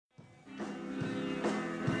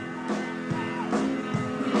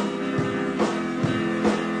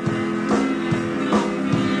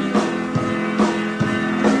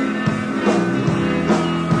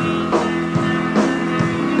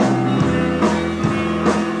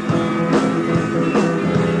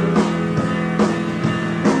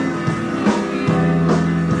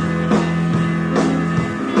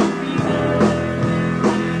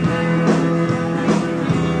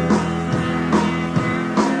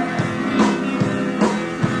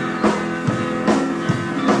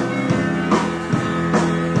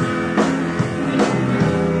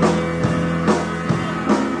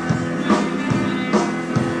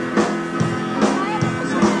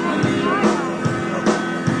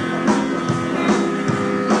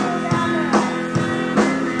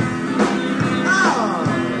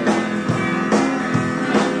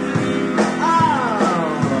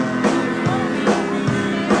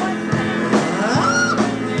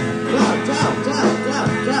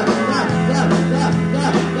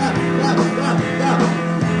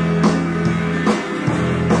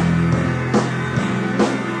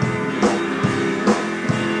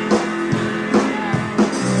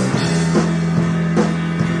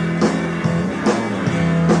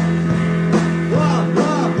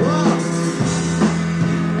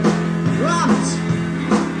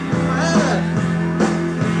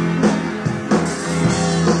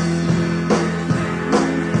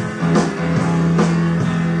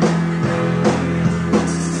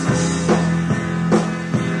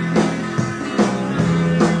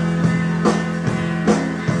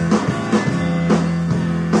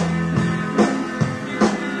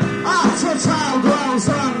miles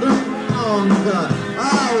underground,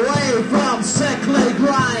 away from sickly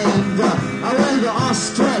grind, with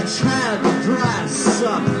ostrich head dress,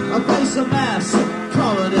 a face a mess,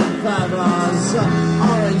 covered in feathers,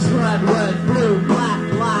 orange, red, with blue,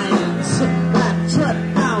 black lines that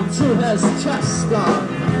drip down to his chest,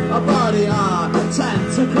 a body a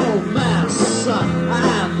tentacle mess,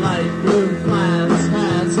 and light blue plants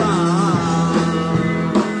hands on.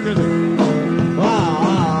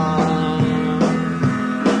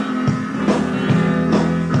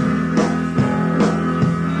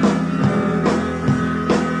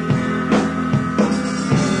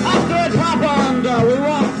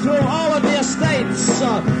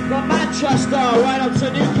 From Manchester right up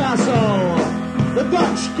to Newcastle, the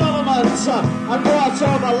Dutch government had brought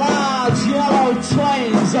over large yellow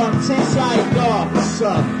trains on seaside docks.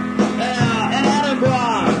 In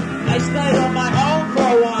Edinburgh, I stayed on my own for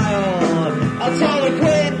a while. I told the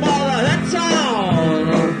Queen Mother, hit town!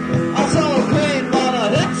 I told the Queen Mother,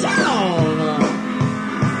 hit town!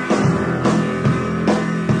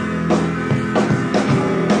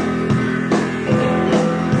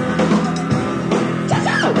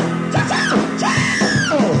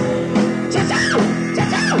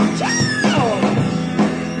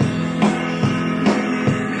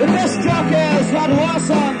 Had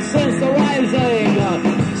worsened since the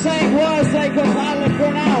rising, saying words they could hardly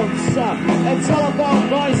pronounce, and telephone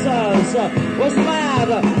voices was mad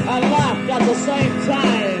and laughed at the same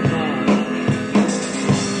time.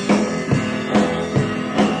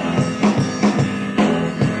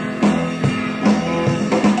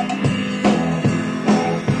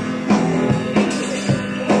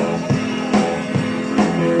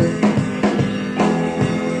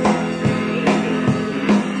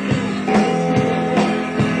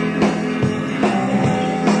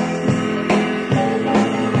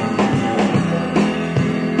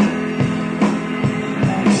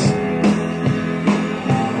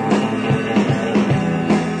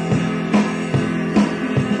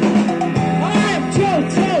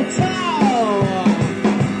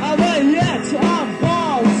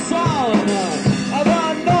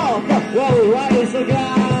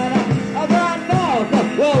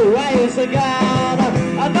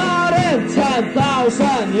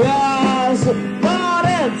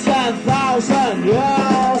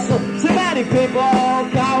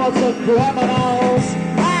 Criminals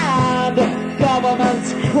and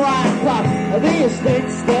government's crap. These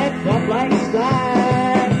things stick up like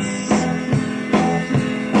stats.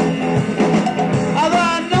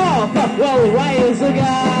 The North will rise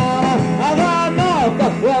again. The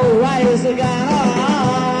North will rise again.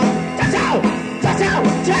 Ciao, ciao,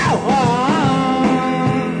 ciao.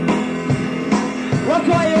 Look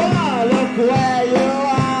where you are. Look where you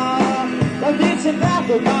are. The beauty back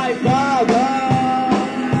of my father.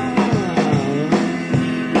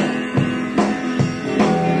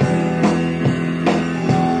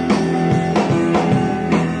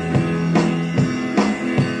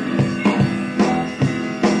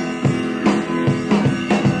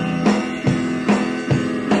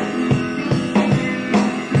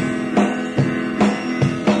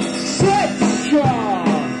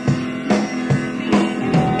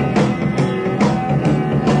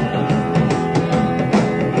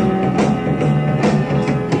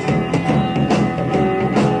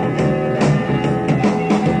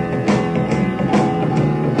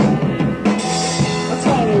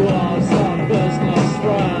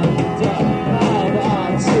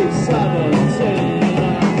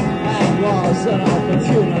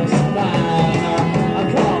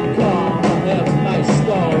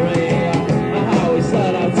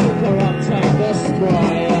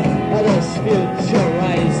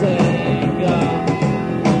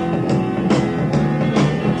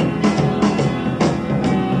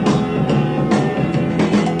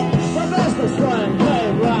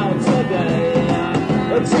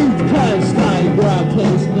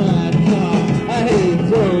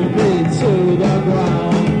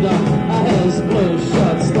 Blue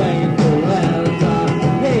shirts stained red.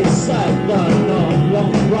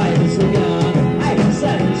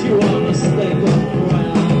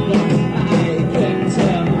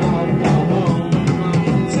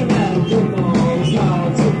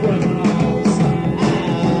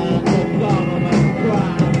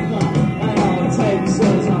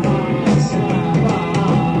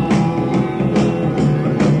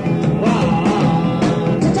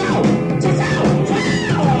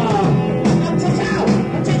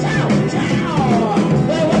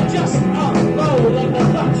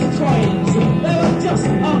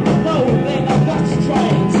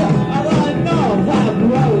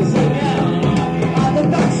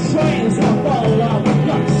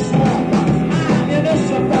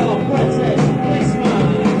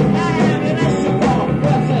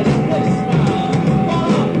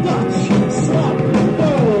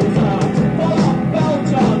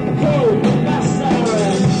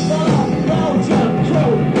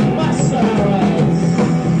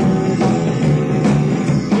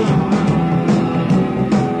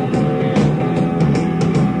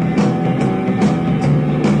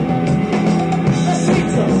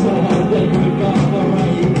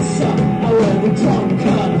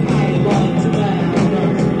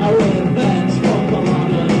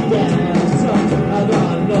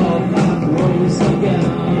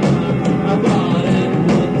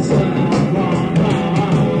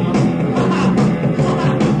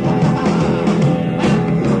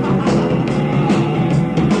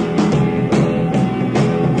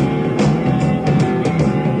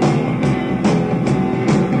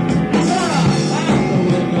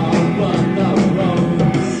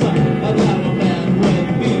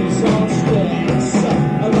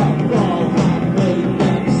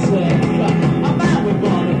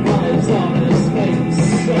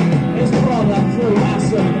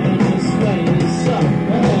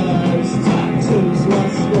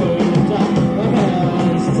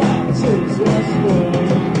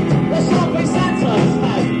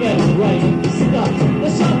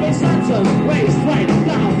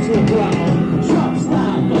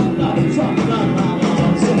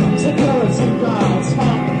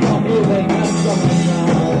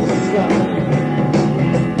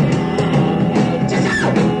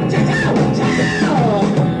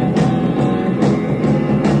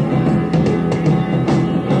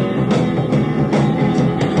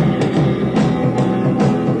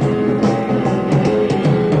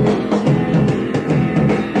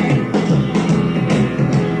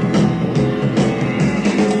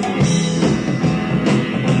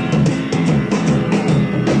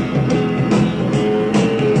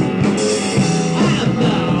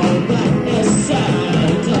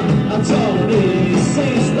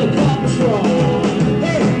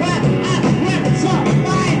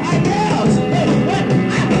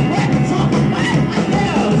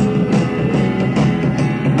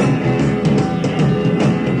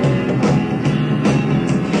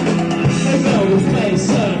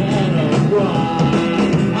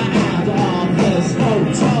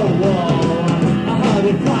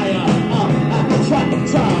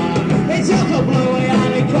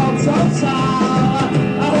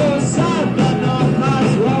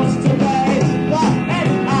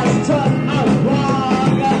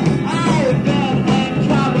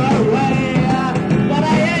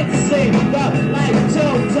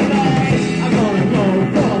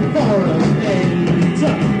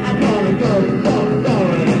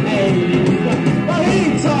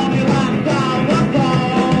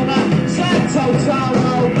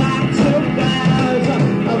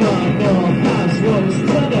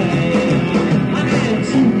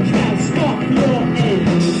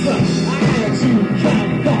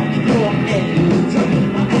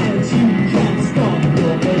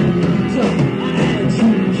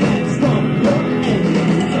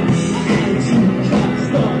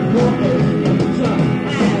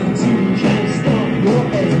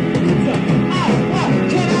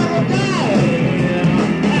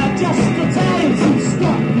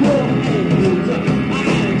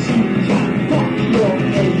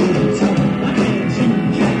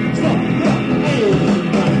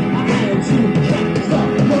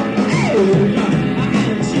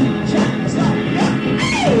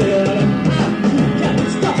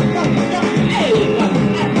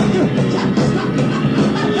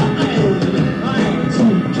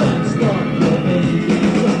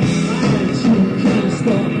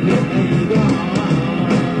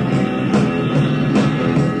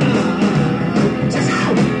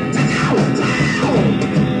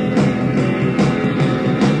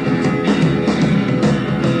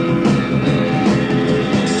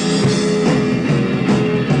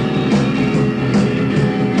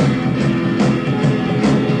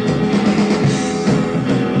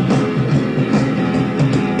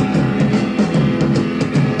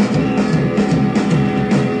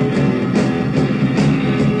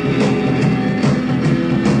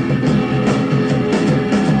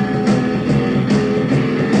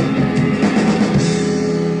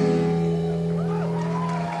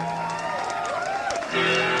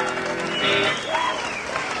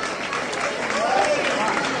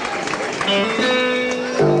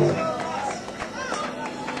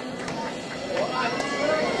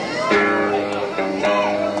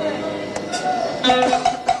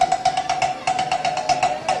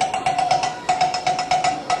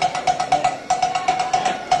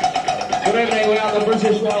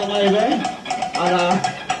 well, maybe. And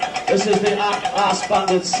this is the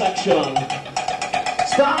ass-banded section.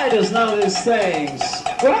 Spiders know these things.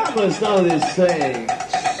 Grandmas know these things.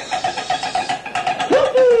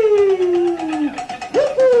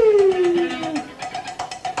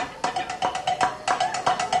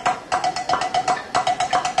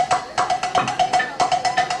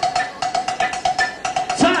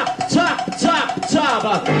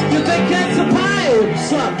 You think it's the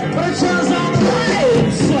pipes, but it turns on the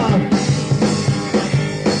waves.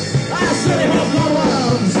 I say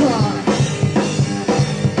hobgoblins.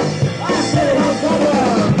 I say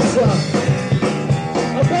hobgoblins.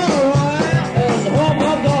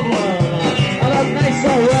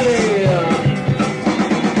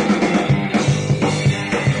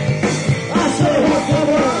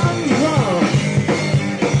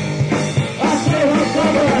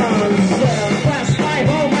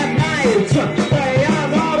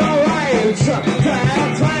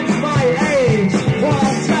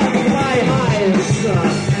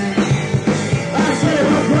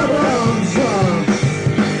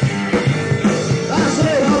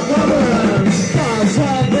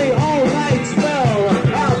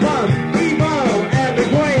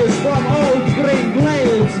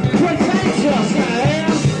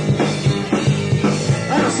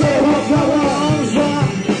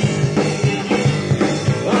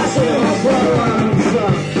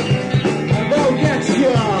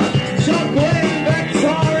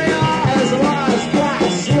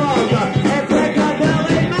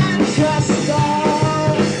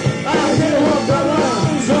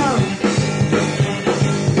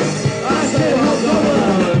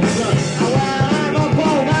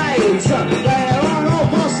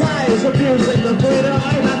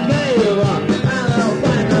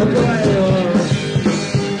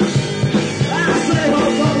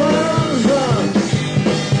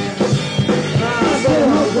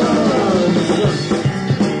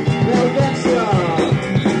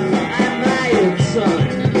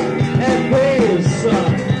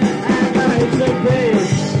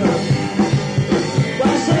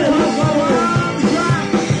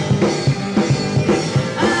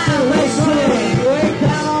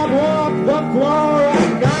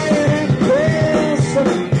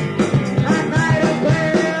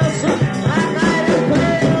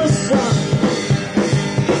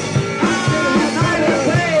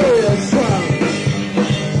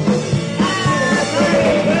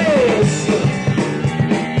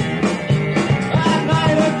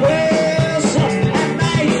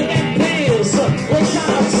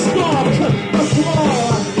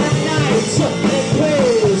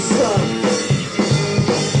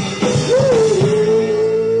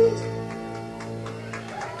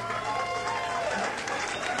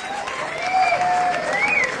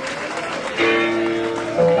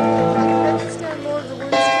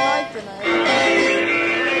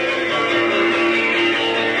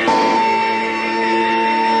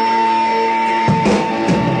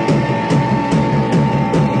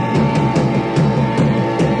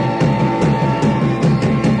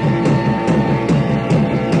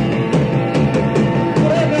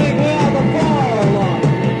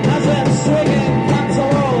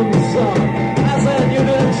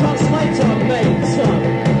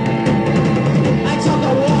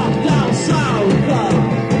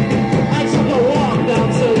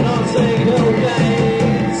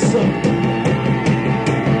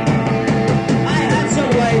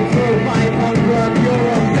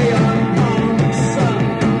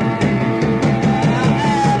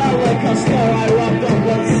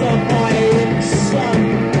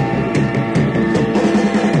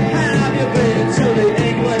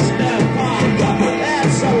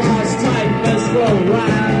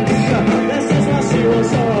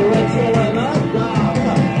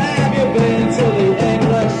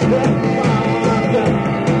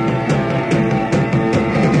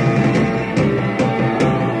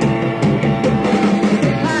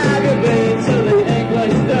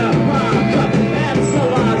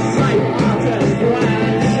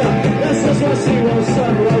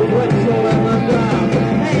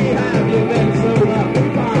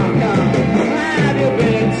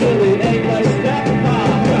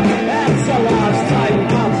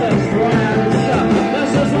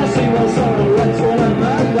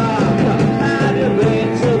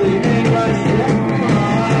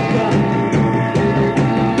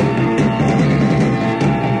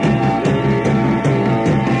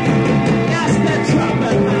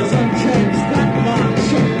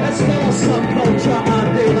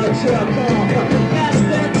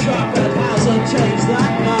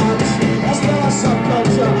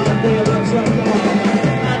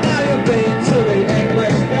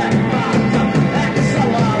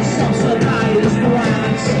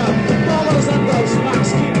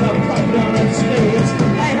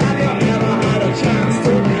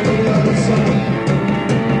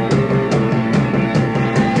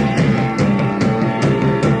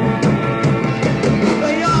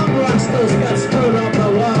 Horses get screwed up the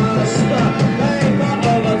worst. They got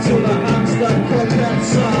over to the hamster cricket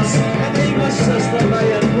sauce. An English system they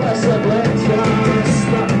implicitly trust.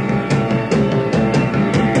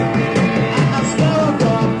 A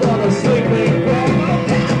styrofoam for the sleeping Brooklyn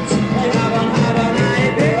cats. They haven't had an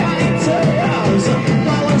idea in 2 years.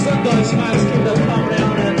 Dollars and Deutschmans keep the company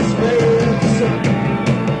on its feet.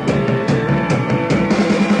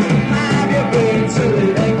 Have you been to the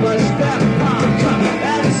English Death Park?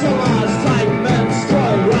 It's a large tight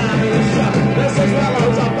menstrual rash. This is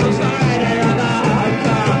Willows up on Friday and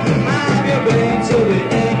have you been to the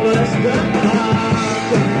English Death Park?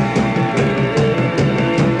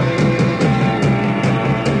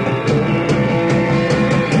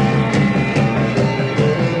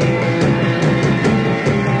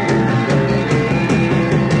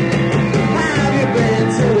 Have you been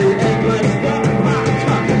to the English Death Park?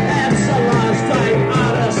 It's a large tight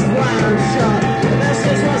artist rash. This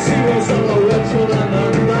is what she was on the ritual in the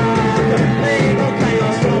dark. Legal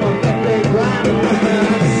chaos from a 50-grand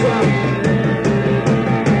offense.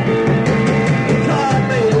 Card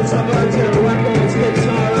me as a Virgin Records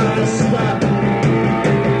guitarist.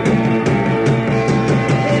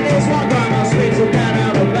 He needs one gram of speed to get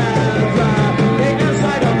out of bed. The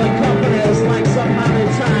inside of the company is like some honey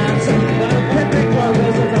chance. The hippie club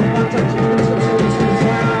is a bunch of constitutions.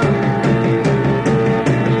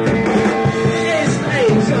 East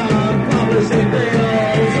Asia publishing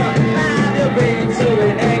deals. Have you been to the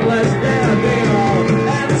English Beer Deal?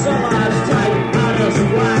 It's a large type artist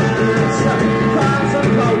glass. Cars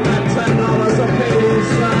and coke at $10 a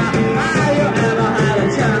piece. Have you ever had a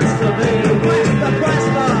chance to be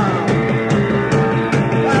Questa?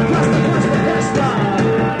 Questa, Questa, Questa.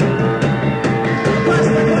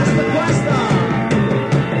 Questa, Questa, Questa.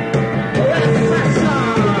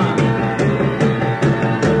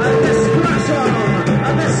 A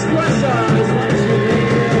discretion is what you need.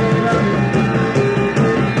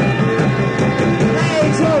 Hey,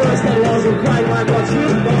 tourist, that wasn't quite like what you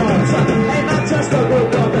thought. Hey, Manchester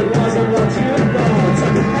group up, it wasn't what you thought.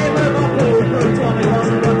 Hey, Liverpool group up, it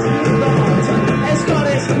wasn't what you thought. Hey,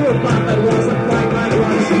 Scottish group up, it wasn't quite like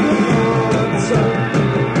what you thought.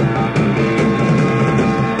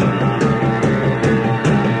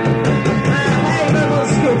 Hey, middle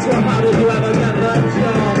school drop, how did you ever get that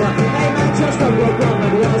job? Hey, Manchester group up,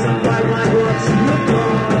 it wasn't quite like what you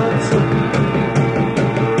thought.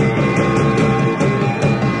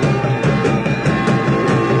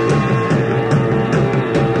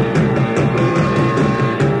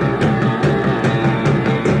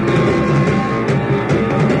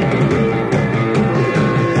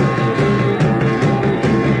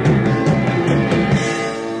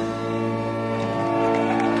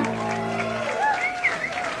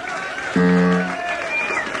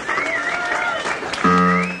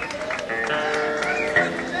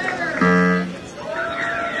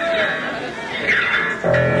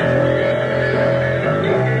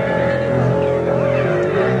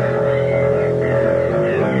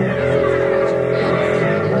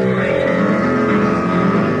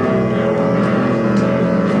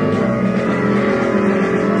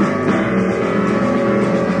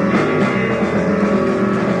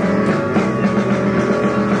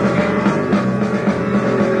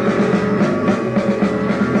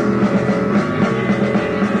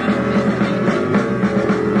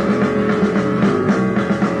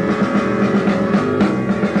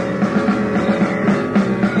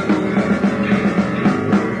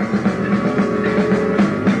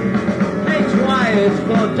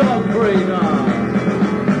 For dog breeder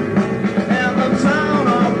in the town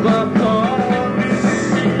of Buckhorns.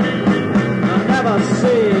 I've never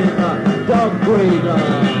seen a dog breeder.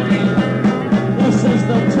 This is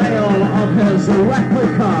the tale of his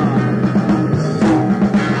replica.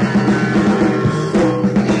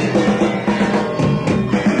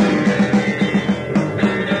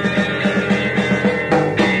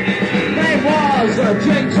 Name was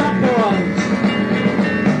Temperance.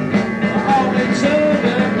 Only two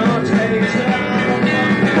did not hate him.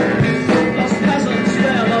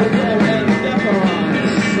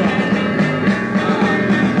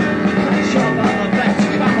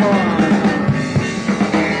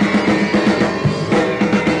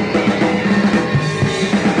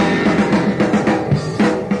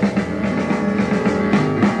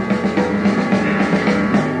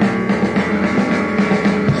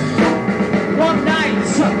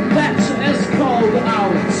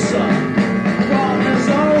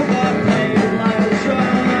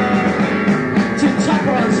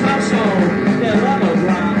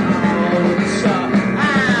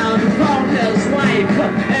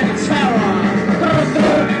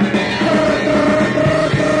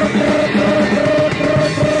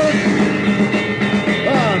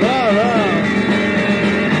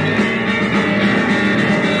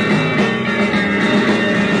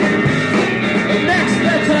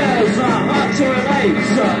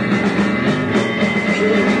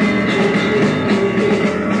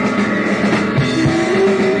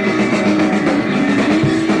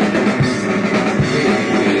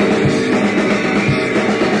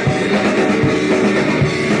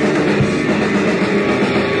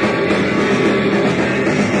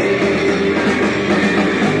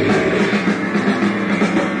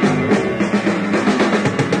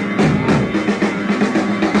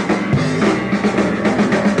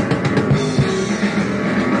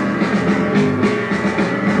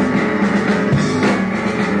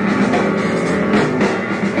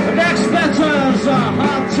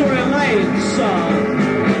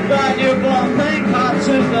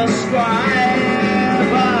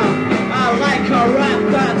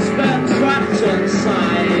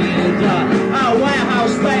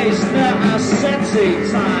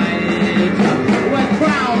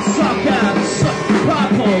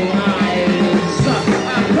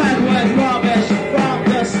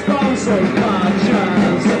 ghostly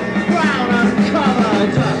punches. Brown and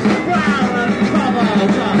covered,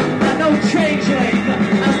 and no changeling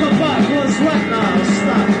as the butt was witnessed.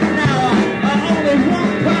 Now only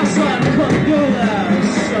one person could do this.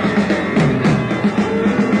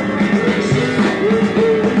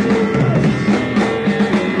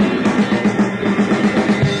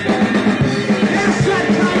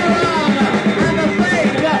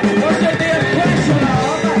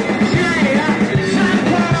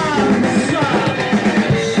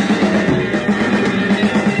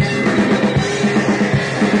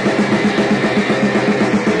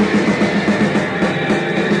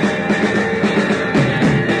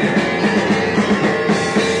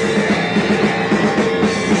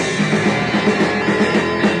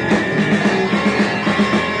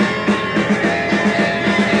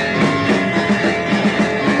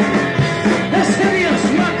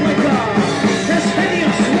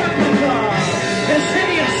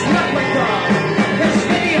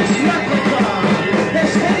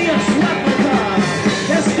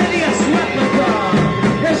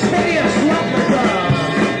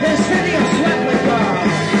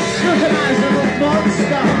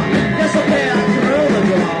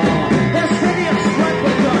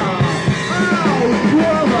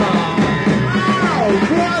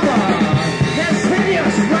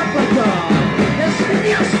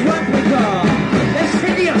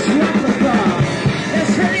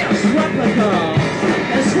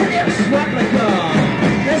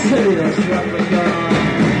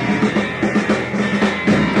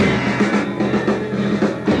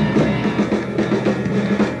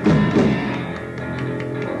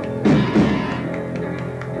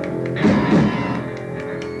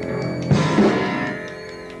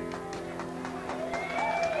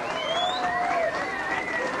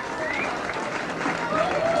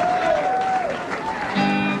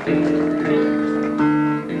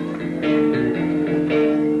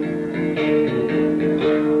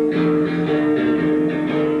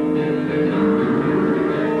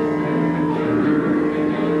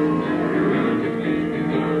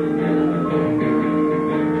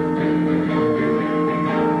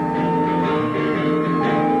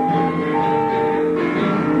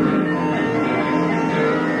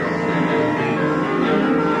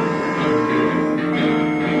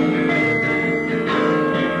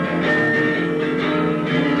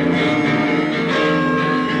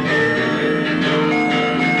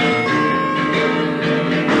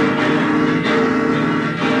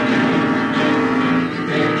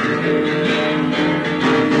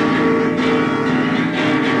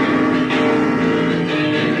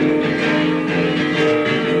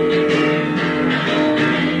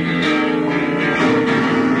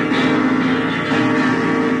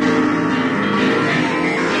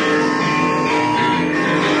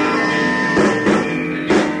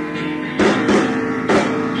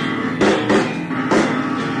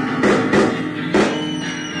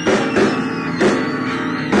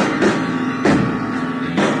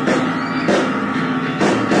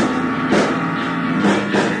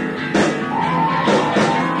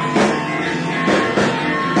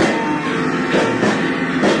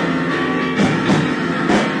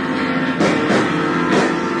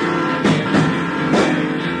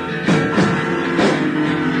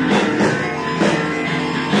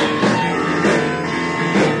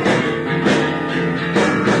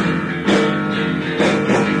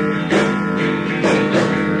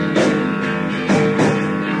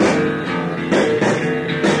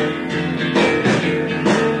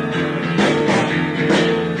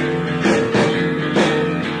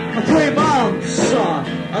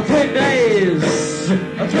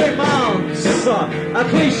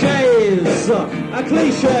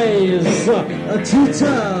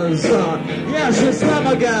 Tutors, yes, it's them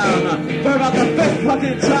again, for about the 5th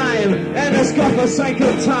fucking time in this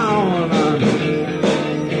godforsaken town.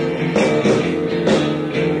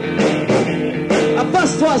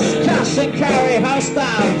 First was cash and carry house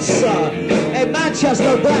dance in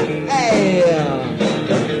Manchester,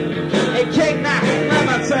 in King Knack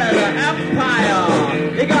Limited Empire.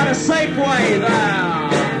 You got a Safeway there.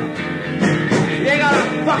 You got a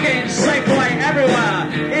fucking Safeway everywhere.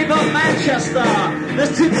 Even Manchester,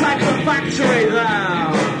 there's 2 types of factory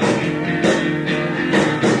there.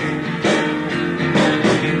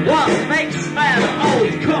 What makes men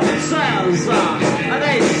old corpses, and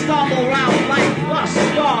they stumble round like lost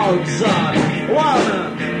dogs.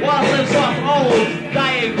 One lives off old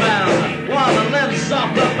dying men, one lives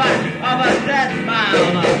off the back of a dead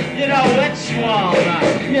man. You know which one,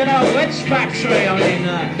 you know which factory, I mean,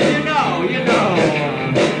 you know.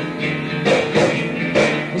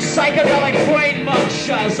 Psychedelic brain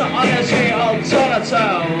munchers on the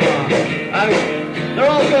alternative. They're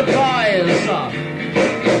all good boys.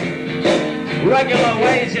 Regular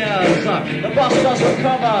wages. The boss does the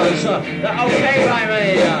covers. They're okay by me.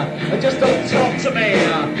 They just don't talk to me.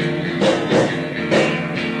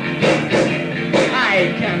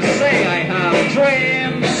 I can say I have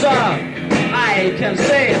dreams. I can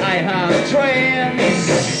say I have dreams.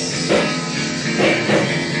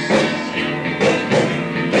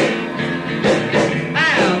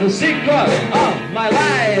 And the secret of my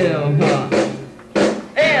life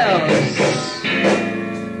is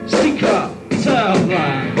secret.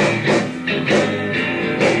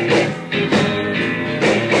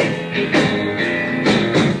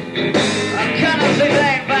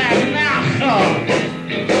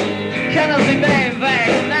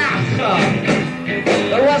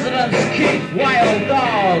 Wild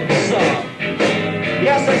dogs.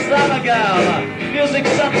 Yes, it's them again. Music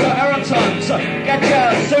Centre irritants. Get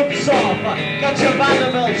your suits off. Get your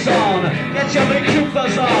Vanderbilts on. Get your Lee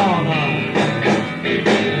Coopers on.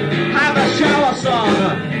 Have a shower song.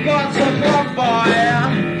 Go into the club, boy.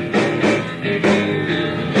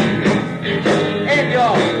 In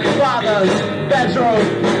your father's bedroom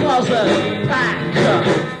closet pack.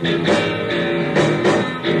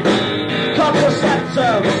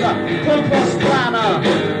 Contraceptives, purpose planner,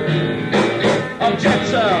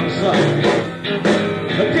 objectives,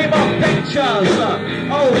 the demo pictures,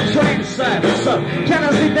 old train sets,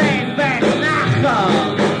 kennen Sie den Weg nach?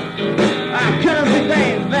 Kennen Sie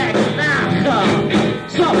den Weg nach?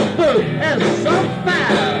 Some food is so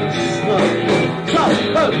fast, some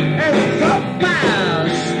food is so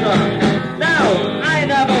fast. No, I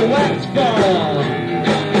never went for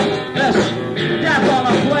this death on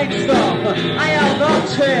a plane stop. I am not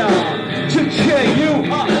here to cheer you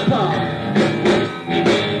up.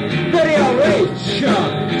 Video reach,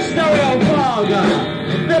 stereo bog.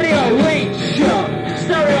 Video reach,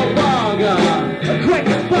 stereo bog. A quick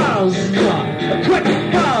buzz, a quick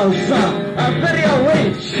buzz. A video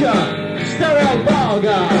reach, stereo bog.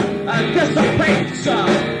 Dissipates,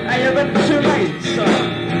 and you've been too late.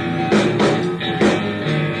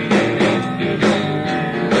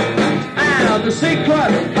 And the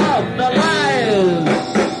secret of the lies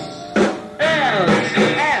is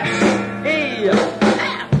S-E-X.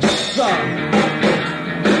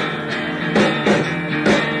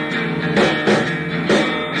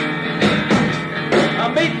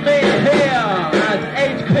 Meet me here at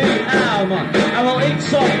 8 p.m. I will eat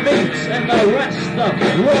some meat in the rest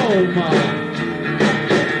room.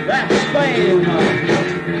 That's fame.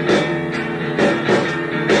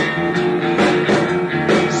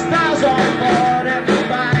 Stars on 45.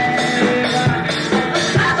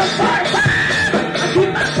 Stars on 45. I keep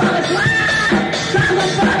my colors line. Stars on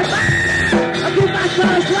 45. I keep my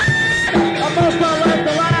colors line. Almost on left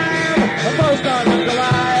the line. Almost on left the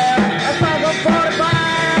line. Stars on 45.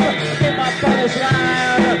 I keep my colors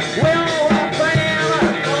line. We all want fame.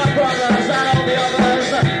 All our brothers and all the others.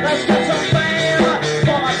 Let's get some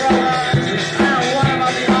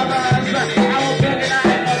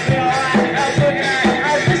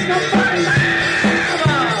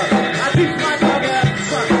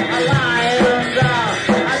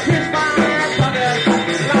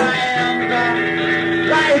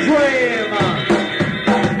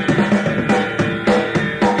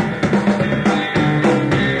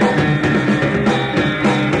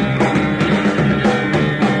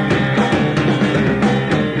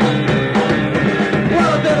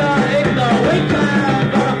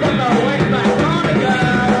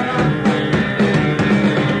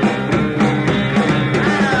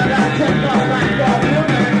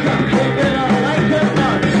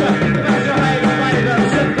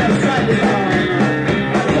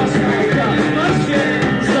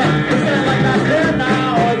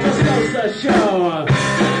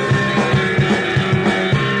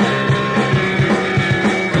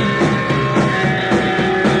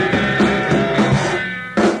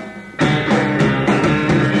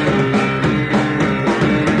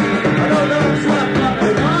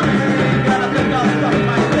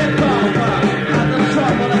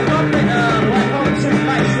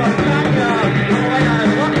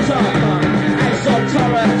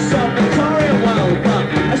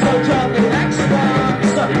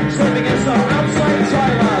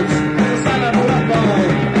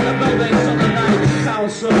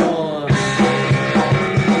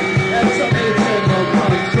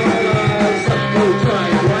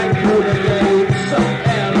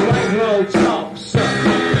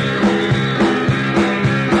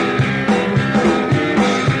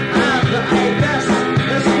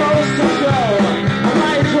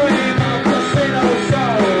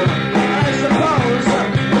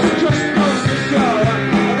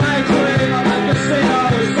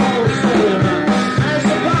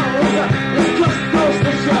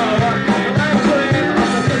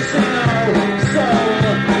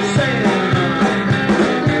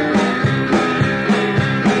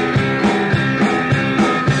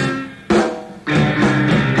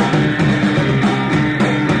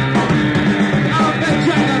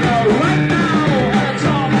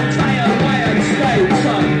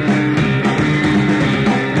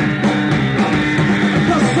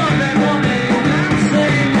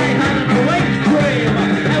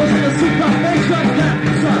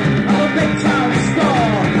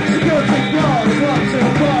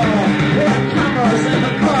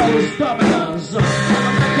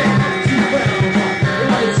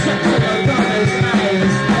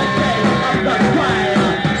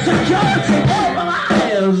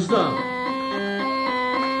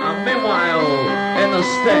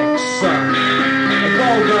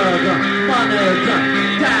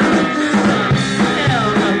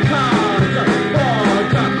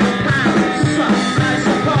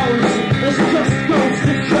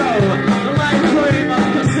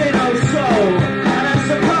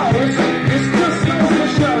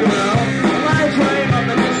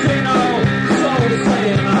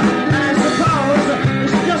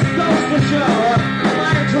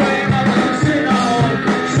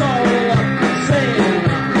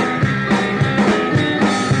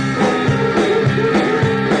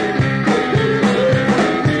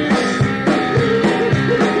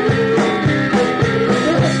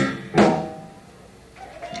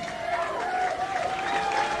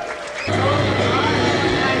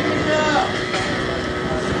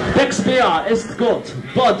gut,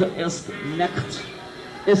 Bud ist nicht,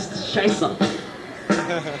 ist scheiße.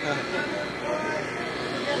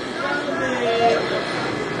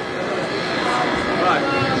 Right.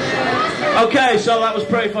 Okay, so that was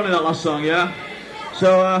pretty funny, that last song, yeah?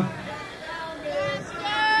 So,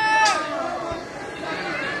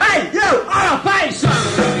 hey, you, on a face! I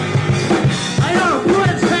know a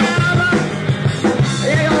Printhead,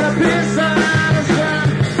 you got a piece of Addison,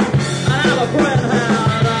 I have a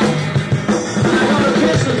Printhead, I got a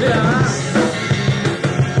piece of you,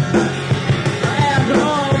 and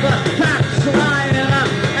all the cats lying,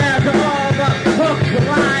 and all the hook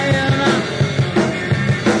lying.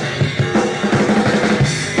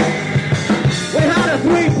 We had a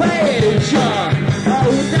 3-page,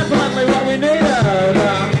 definitely what we needed.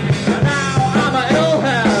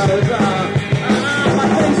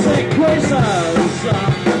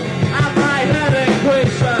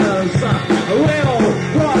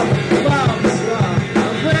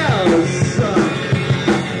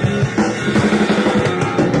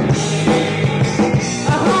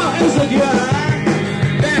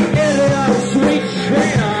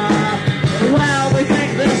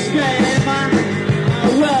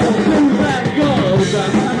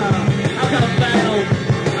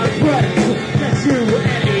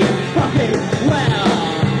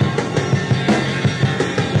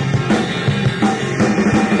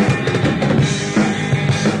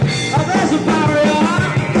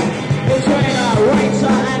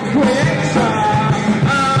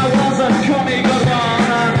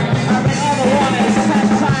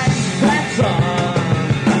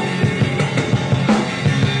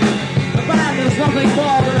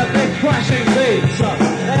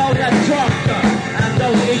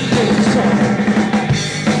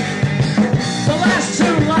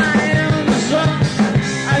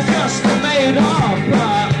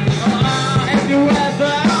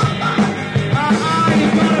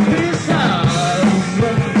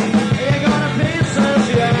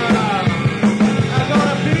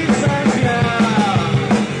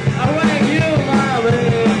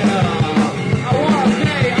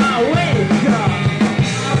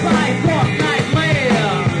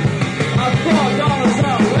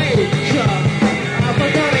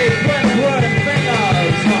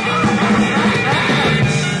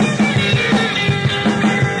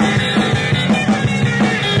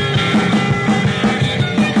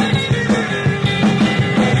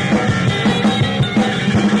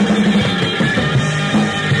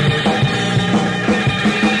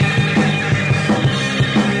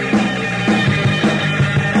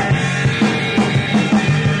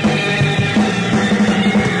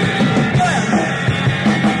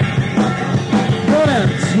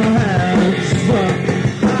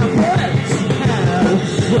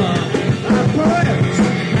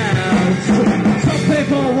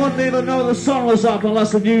 Up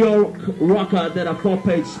unless the N.W.R.A did a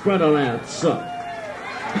 4-page spread on that. So.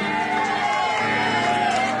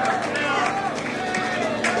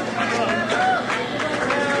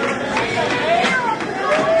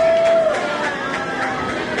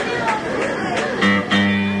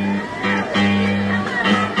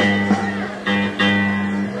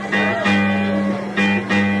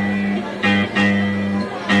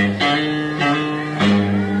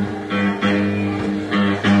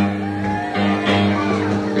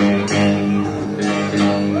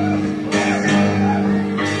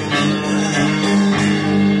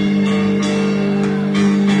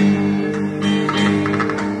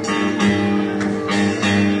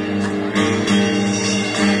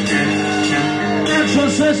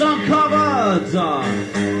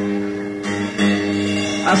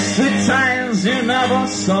 Times you never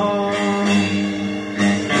saw,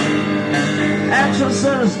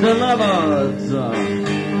 entrances delivered.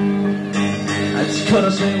 It's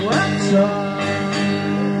courtesy winter.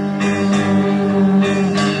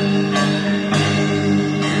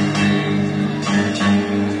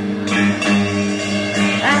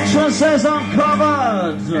 Entrances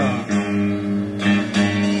uncovered.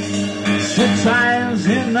 Street times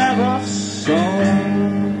you never saw.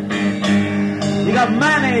 You got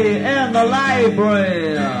Manny in the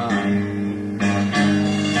library,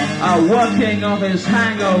 working off his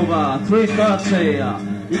hangover,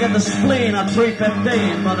 3:30. You get the spleen at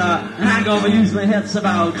 3:15, but hangover usually hits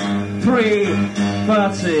about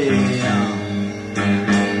 3:30.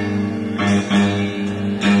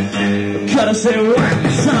 Courtesy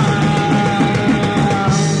winter.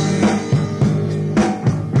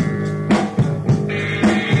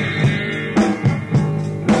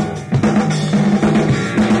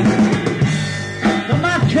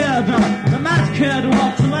 Kid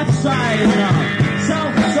walks left side,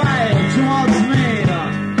 south side towards me.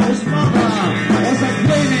 His mother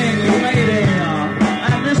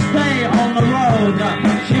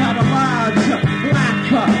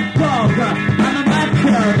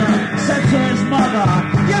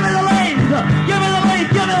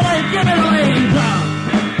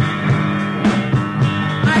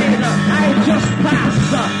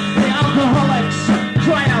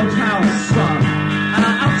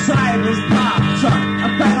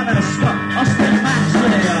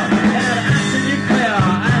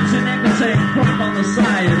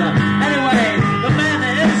side. Anyway, the men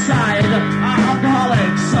inside are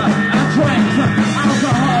alcoholics. I drink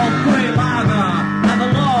alcohol-free lager, and the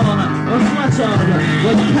lawn was littered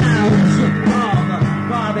with cans of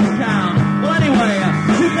Barbican. Well, anyway,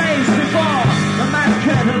 2 days before, the mad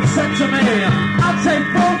kid had said to me, I'll take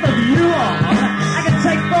both of you on. I can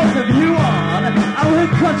take both of you on. I will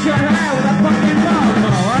cut your hair with a fucking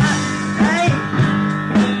lawnmower, hey?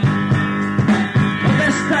 Well,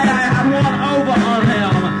 this day I had one over on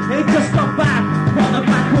him. He just got back from the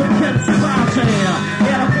backward kids party. He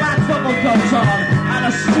had a black bubble coat on and a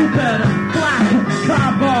stupid black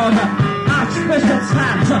cardboard Archbishop's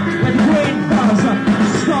hat with green fuzz,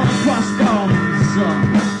 skull and crossbones.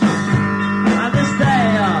 And this day,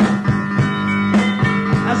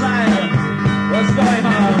 as I was going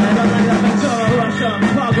home, it was like a big Russian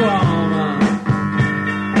pogrom.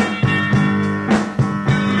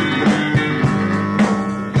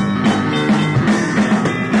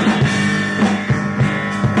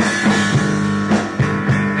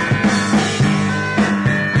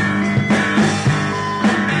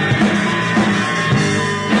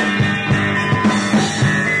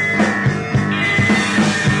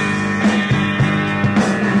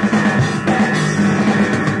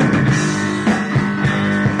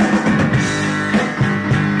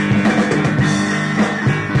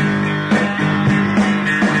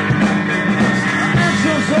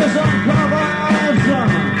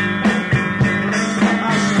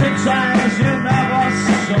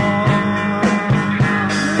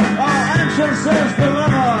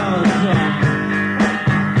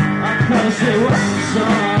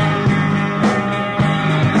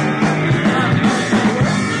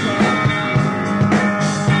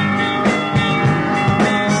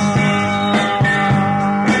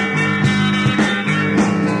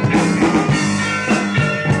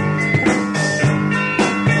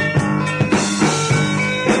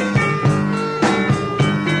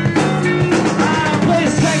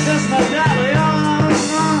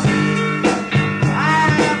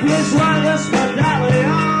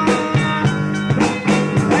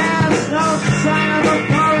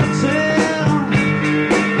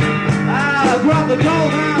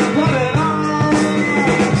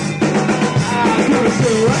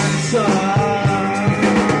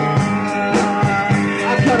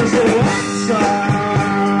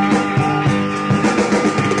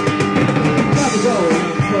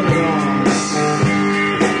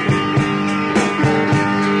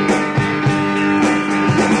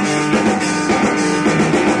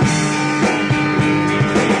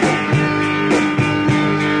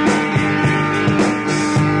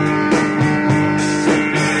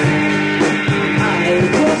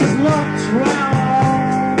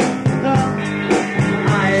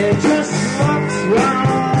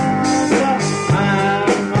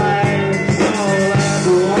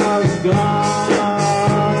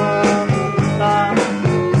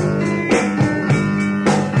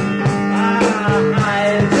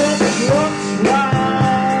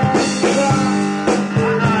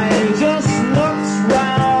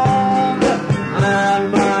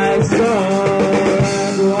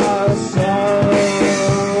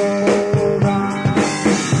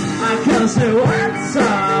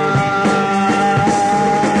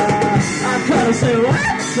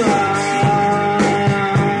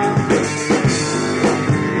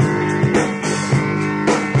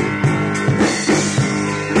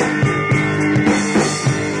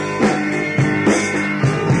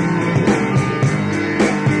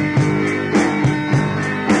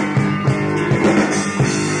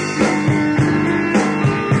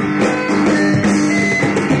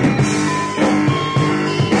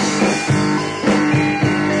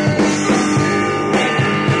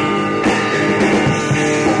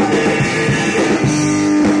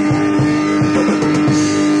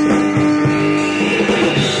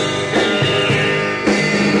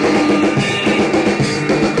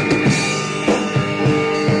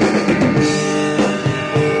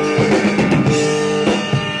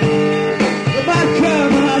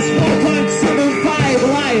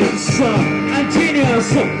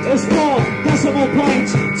 is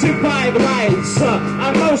 4.25 lights,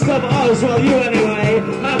 and most of us, well you anyway,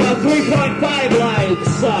 have a 3.5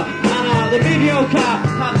 lights, and the mediocre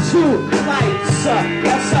have 2 lights,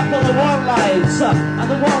 except for the 1 light,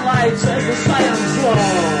 and the 1 light is the science law,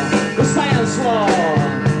 the science law.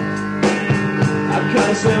 I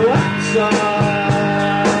can't say what's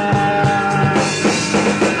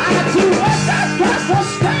I do what that across the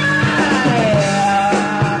sky.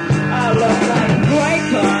 I look like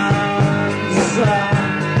breakers.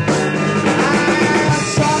 And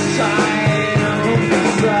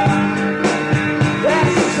sometimes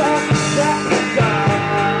there's some that die.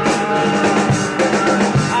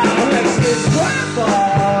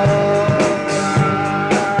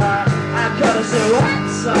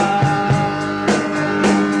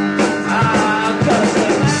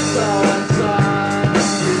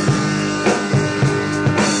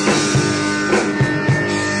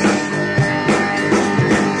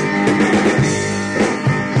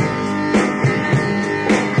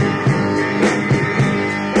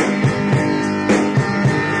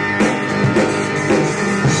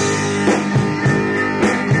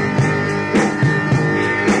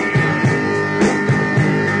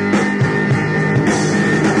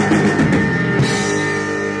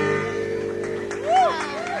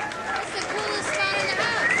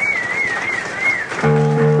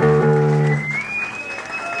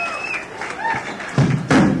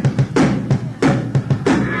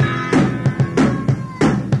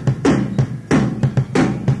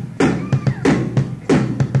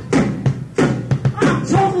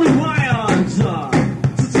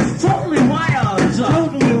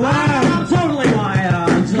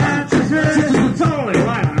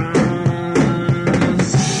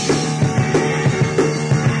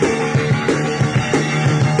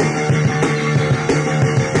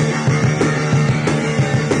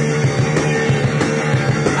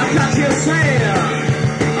 say,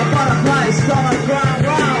 I bought a place on the ground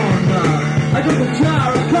round. I got the jar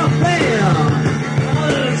of coffee.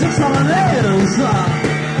 It's just how it is.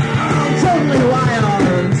 I'm totally wild.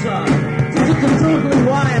 Totally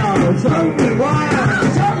wild. Totally wild.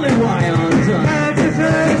 Totally wild.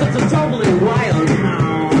 It's totally wild now.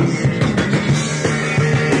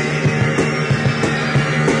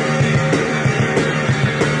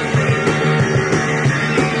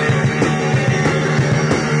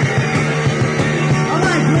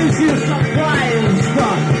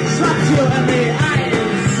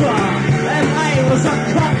 Was a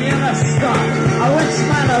communist, a rich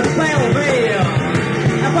man of Belleville,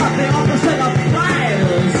 about the opposite of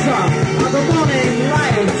flyers, the morning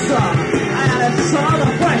lights, and it's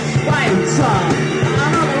another fresh bite,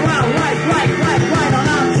 another round, right, and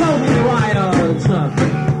I'm totally wild,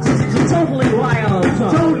 totally wild,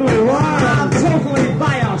 totally wild, I'm totally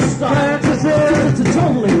biased,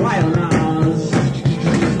 totally wild now.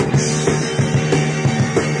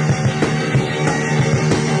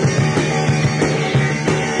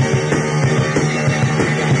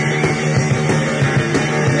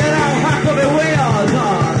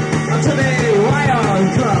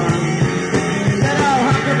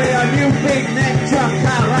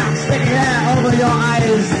 Your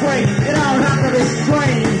eyes break. You don't have to be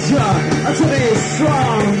strange to be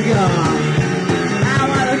strong. I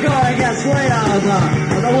wanna go against weird.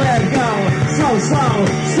 The weird go so.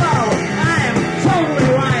 I am totally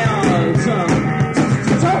wild.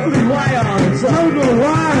 Totally wild. Totally wild. Totally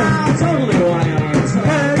wild. Totally wild.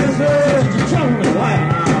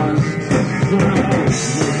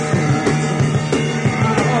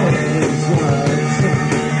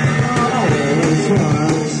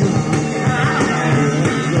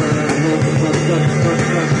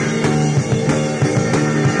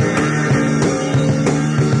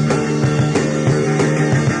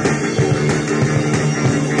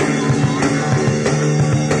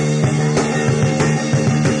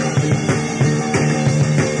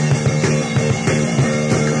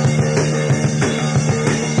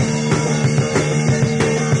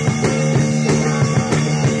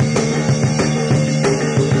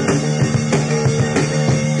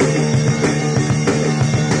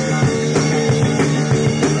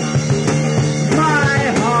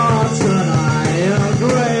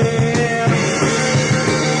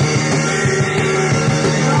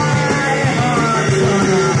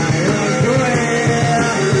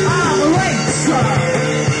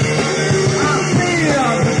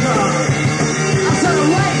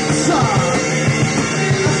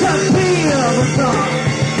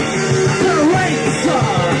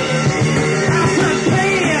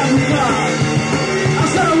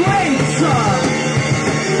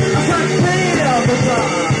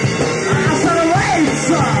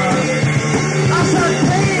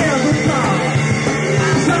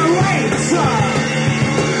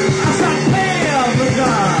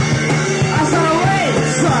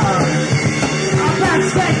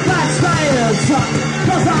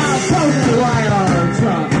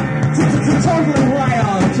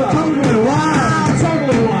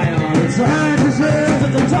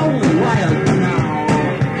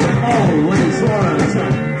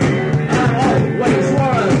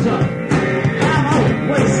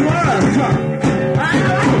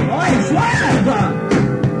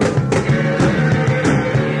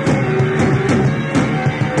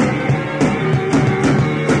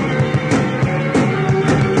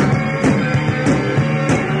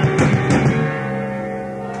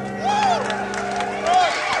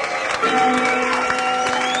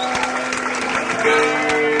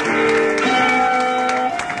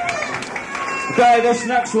 This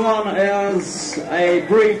next one is a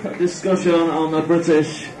brief discussion on the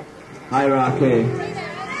British hierarchy.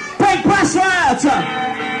 Big Press Art! Time.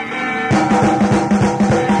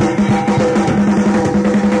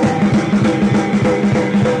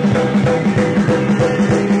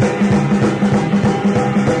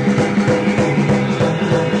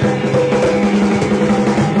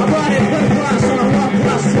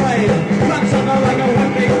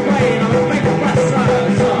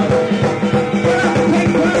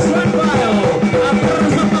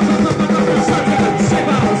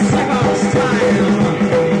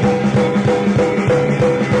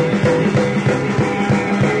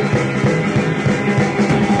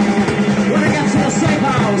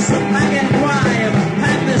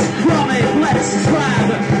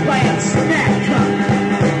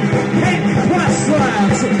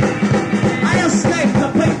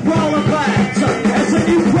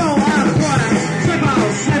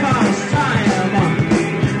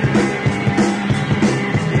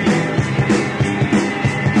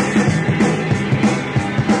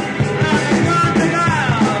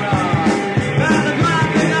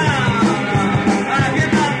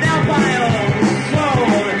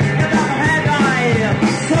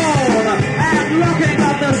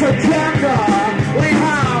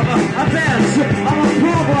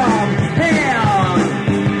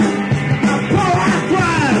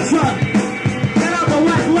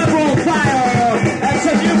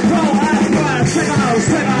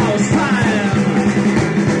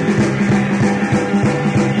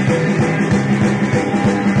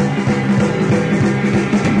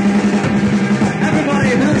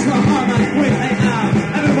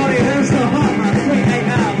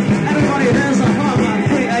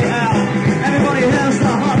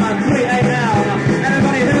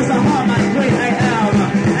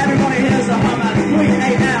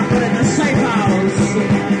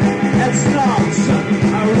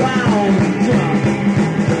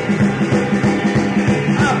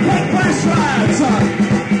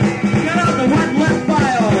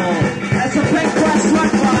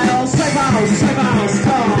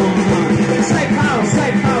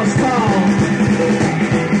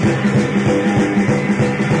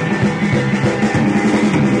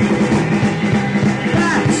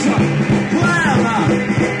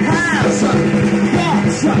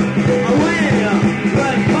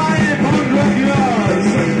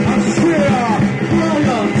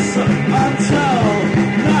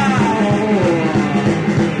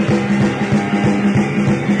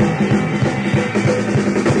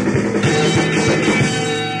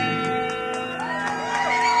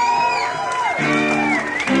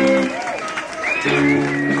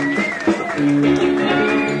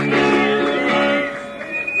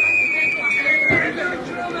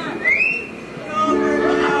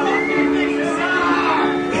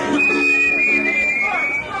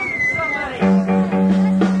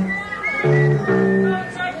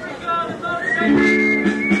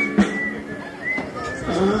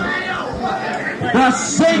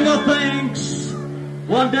 never thinks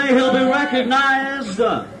one day he'll be recognized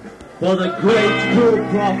for the great cool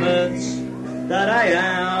prophets that I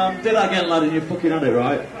am. Do that again, lad, and you fucking had it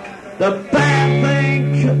right. The band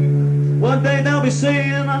think one day they'll be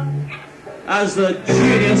seen as the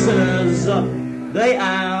geniuses they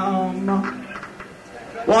am.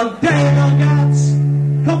 One day they'll get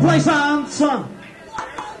complacent.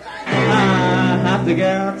 I have to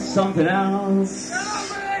get something else.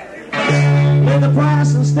 Leave the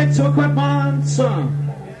press and stick to equipment.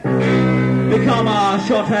 Become a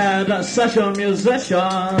short-haired session musician.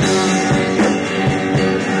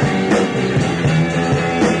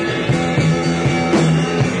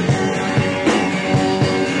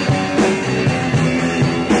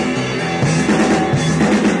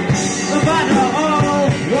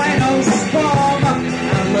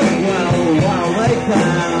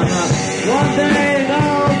 One day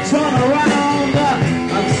they'll turn around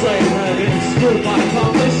and say they didn't screw my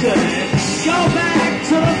condition. Go back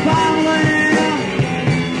to the family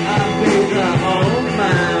and be their own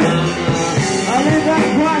man. I leave that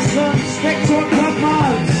question, stick to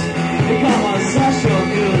equipment, become a session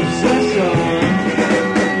musician.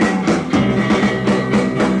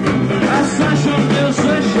 A session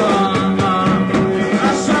musician.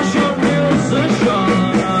 A session musician.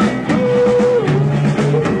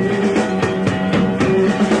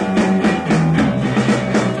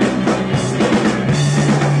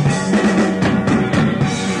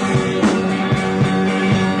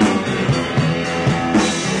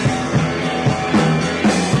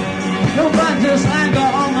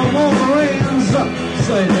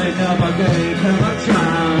 Say they never gave him a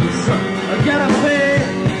chance. Get a fee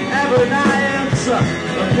every night.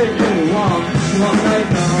 The people want what they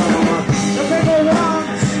know. The people want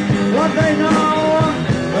what they know.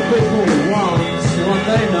 The people want what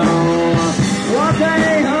they know. One day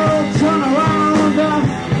he'll turn around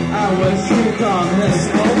and will shoot on his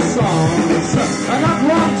old songs. And up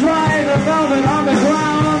one dry the velvet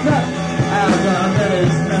underground and it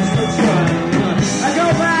is Mr. Trend. I go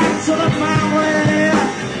back to the family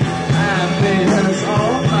and be his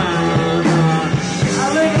old man. I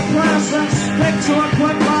leave the press and stick to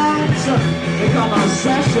equipment, become a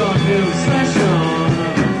session musician.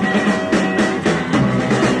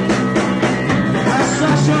 A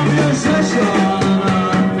session musician.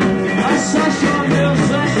 A session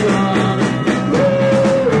musician.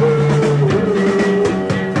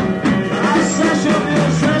 A session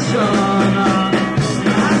musician.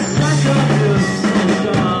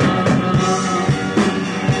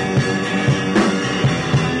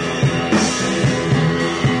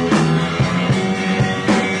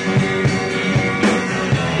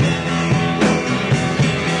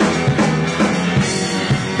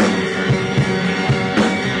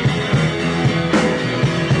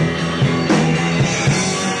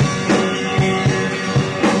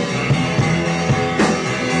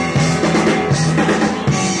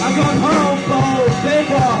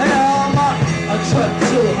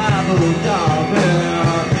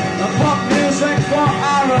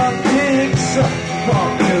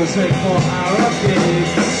 Music for our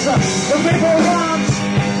gigs. The people want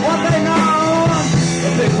what they know.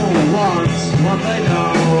 The people want what they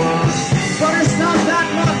know. But it's not that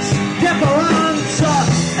much difference.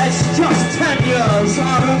 It's just 10 years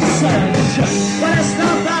out of search. But it's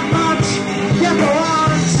not that much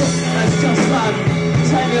difference. It's just like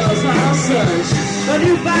 10 years out of search. The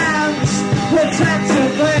new bands pretend to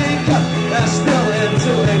think they're still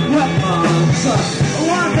into equipment.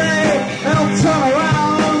 One day they'll turn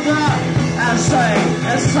around and say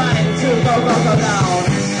it's time to go down.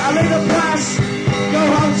 I leave the press, go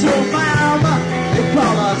home to mom,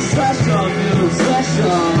 become a session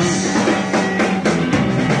musician.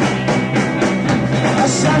 A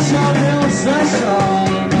session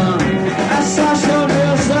musician. A session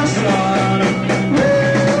musician.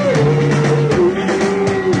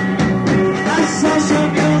 A session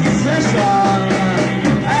musician.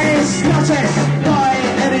 A Scottish boy,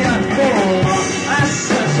 idiot fool. A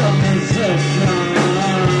session musician.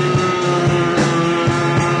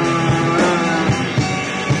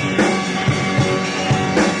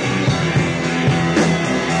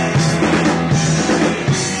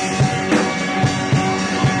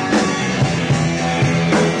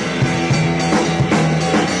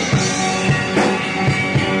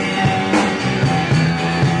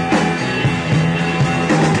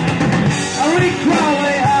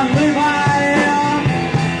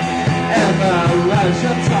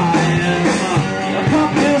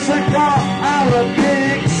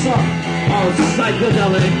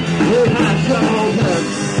 Psychedelic, we have trouble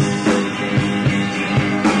hits.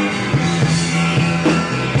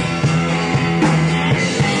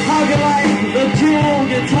 like the dual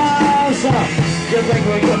guitars. You think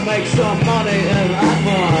we could make some money in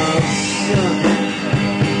advance?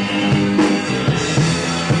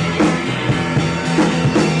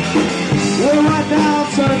 We went down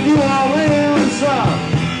to New Orleans,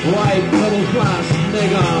 white middle class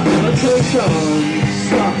nigger imitations.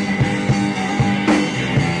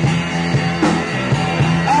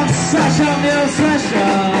 Obsession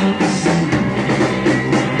musicians.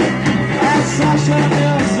 Obsession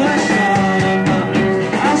musician.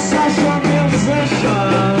 Obsession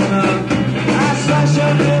musician.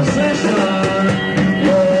 Obsession musician.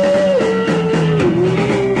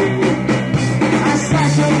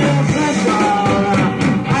 Obsession musician.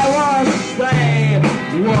 I wish they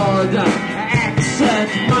would exit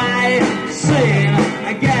my scene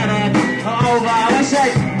and get it over. I wish I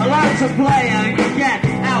allowed to play and get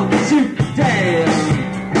out today.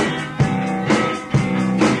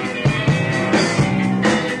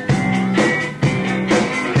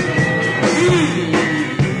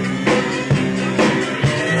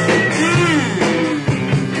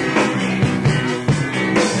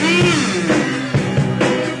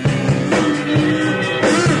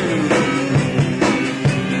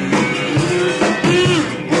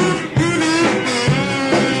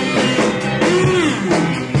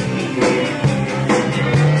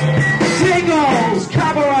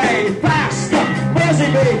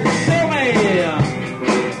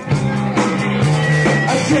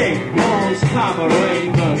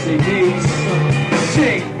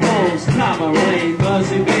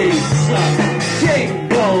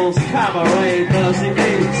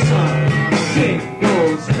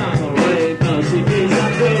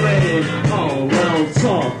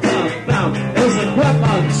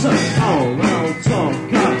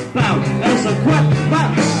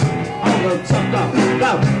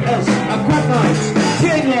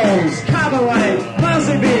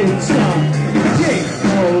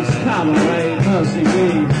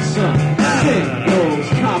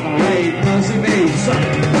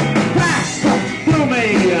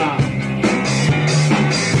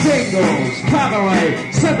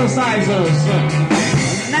 Synthesizers,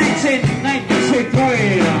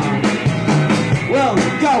 1993. We'll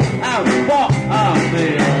go out for a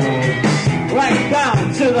meal, right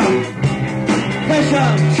down to the fish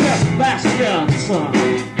and chip bastions.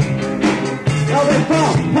 There'll be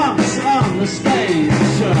 4 punks on the stage,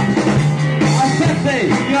 50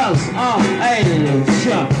 years of age.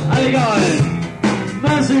 How you going?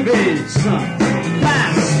 Mercy beats,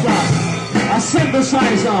 fast, a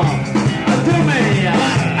synthesizer. Do me,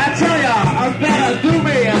 I tell ya, I better do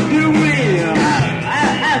me and do me.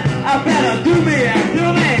 I better do me and do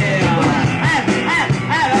me. I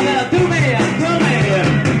better do me and do me.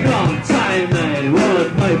 Long time they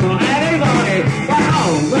would play for anybody, but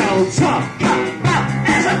oh, well, talk about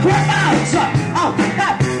as a quick out. Oh,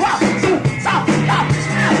 that walk to talk about.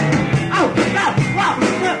 Oh, that walk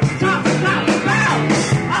to talk about.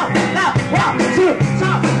 Oh, that walk to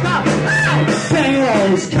talk about. Penny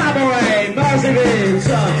Rolls, Cabaret. I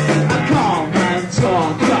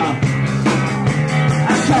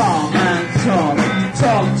come and talk,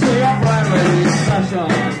 talk to your friendly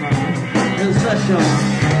in session.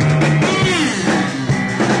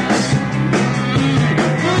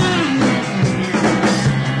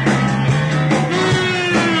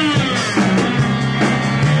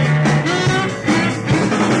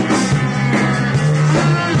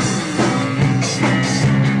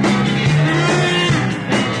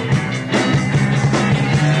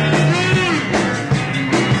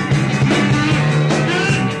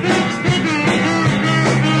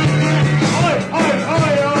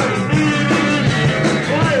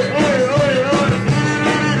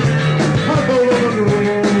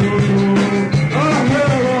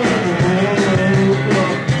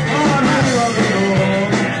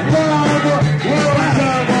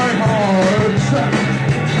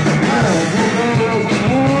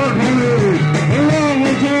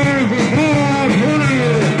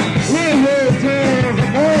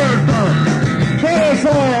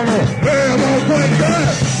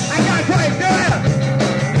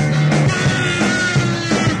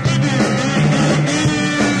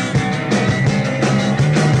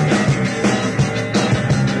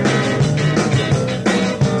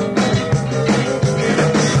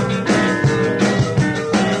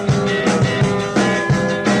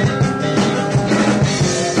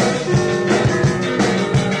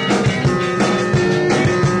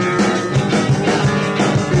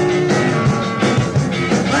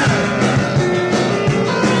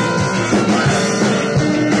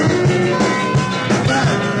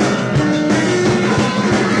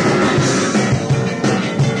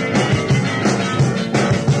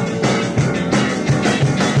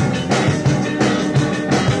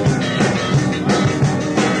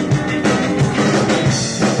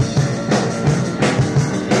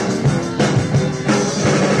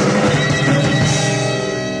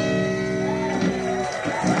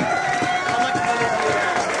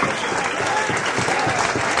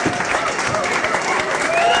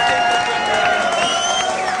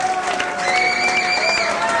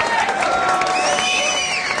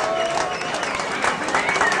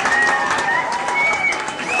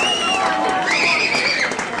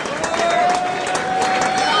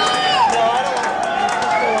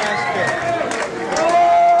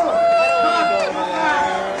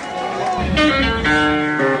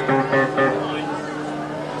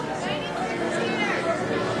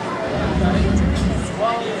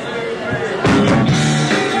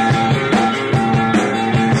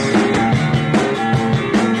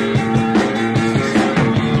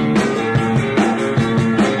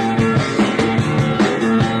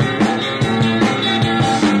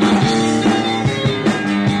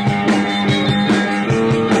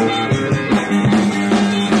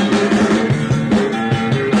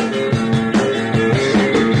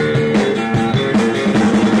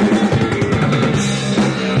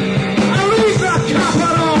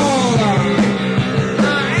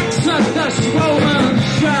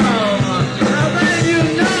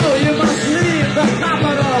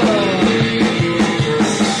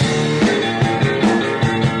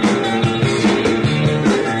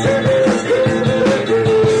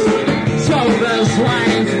 swag.